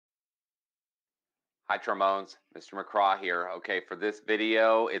Hi Trombones, Mr. McCraw here. Okay, for this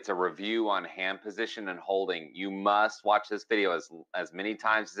video, it's a review on hand position and holding. You must watch this video as many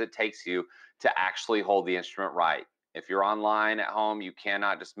times as it takes you to actually hold the instrument right. If you're online at home, you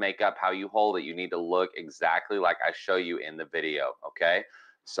cannot just make up how you hold it. You need to look exactly like I show you in the video, okay?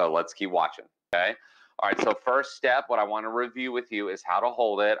 So let's keep watching, okay? All right, so first step, what I want to review with you is how to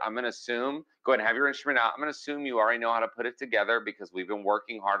hold it. I'm going to assume, go ahead and have your instrument out. I'm going to assume you already know how to put it together because we've been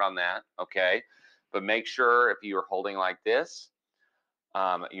working hard on that, okay? But make sure if you are holding like this,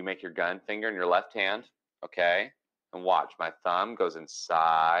 you make your gun finger in your left hand, okay? And watch, my thumb goes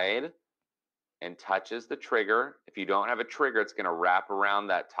inside and touches the trigger. If you don't have a trigger, it's going to wrap around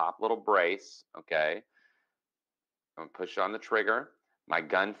that top little brace, okay? I'm going to push on the trigger. My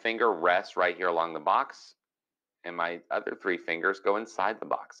gun finger rests right here along the box, and my other three fingers go inside the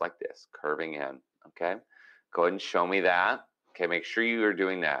box like this, curving in, okay? Go ahead and show me that. Okay, make sure you are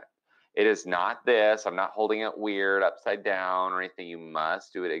doing that. It is not this. I'm not holding it weird, upside down or anything. You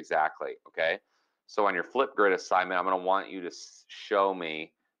must do it exactly, okay? So on your flip grid assignment, I'm going to want you to show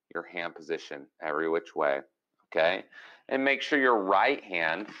me your hand position every which way, okay? And make sure your right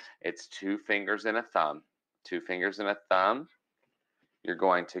hand, it's 2 fingers and a thumb. 2 fingers and a thumb. You're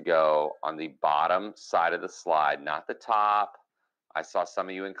going to go on the bottom side of the slide, not the top. I saw some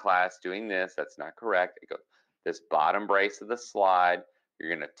of you in class doing this. That's not correct. It goes this bottom brace of the slide. You're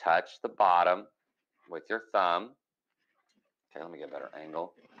going to touch the bottom with your thumb. Okay, let me get a better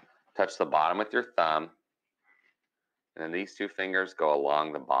angle. Touch the bottom with your thumb. And then these 2 fingers go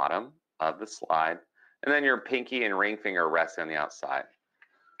along the bottom of the slide. And then your pinky and ring finger rest on the outside.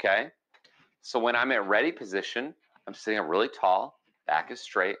 Okay? So when I'm at ready position, I'm sitting up really tall. Back is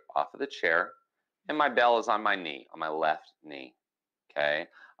straight off of the chair. And my bell is on my knee, on my left knee. Okay?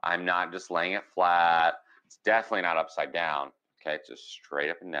 I'm not just laying it flat. It's definitely not upside down. Okay, it's just straight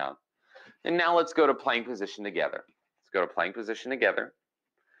up and down. And now let's go to playing position together. Let's go to playing position together.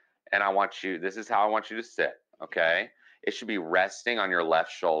 And I want you, this is how I want you to sit, okay? It should be resting on your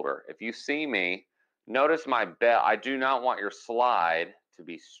left shoulder. If you see me, notice my bell. I do not want your slide to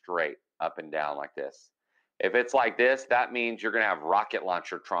be straight up and down like this. If it's like this, that means you're going to have rocket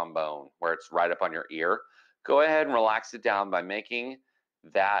launcher trombone where it's right up on your ear. Go ahead and relax it down by making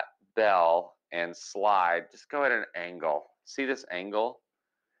that bell and slide, just go at an angle. See this angle?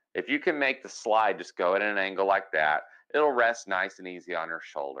 If you can make the slide just go at an angle like that, it'll rest nice and easy on your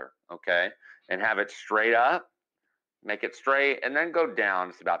shoulder, okay? And have it straight up, make it straight, and then go down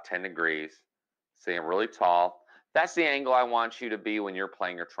just about 10 degrees. See, I'm really tall. That's the angle I want you to be when you're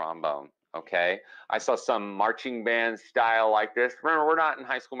playing your trombone, okay? I saw some marching band style like this. Remember, we're not in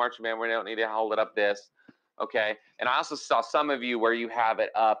high school marching band. We don't need to hold it up this. Okay, and I also saw some of you where you have it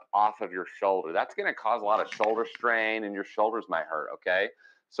up off of your shoulder. That's going to cause a lot of shoulder strain and your shoulders might hurt, okay?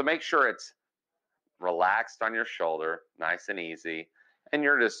 So make sure it's relaxed on your shoulder, nice and easy, and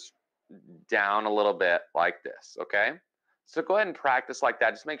you're just down a little bit like this, okay? So go ahead and practice like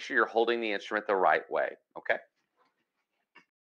that. Just make sure you're holding the instrument the right way, okay?